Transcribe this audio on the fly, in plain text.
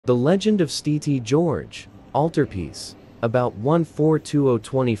The Legend of St. George, Altarpiece, about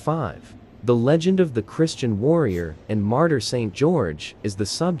 142025. The legend of the Christian warrior and martyr St. George is the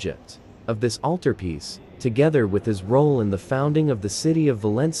subject of this altarpiece, together with his role in the founding of the city of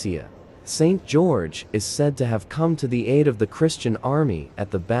Valencia. St. George is said to have come to the aid of the Christian army at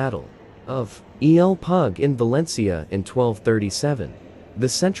the Battle of El Pug in Valencia in 1237. The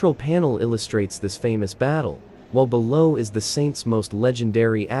central panel illustrates this famous battle, while below is the saint's most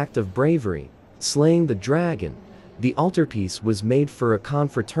legendary act of bravery, slaying the dragon. The altarpiece was made for a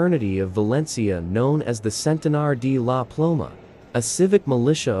confraternity of Valencia known as the Centenar de la Ploma, a civic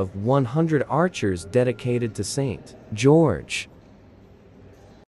militia of 100 archers dedicated to St. George.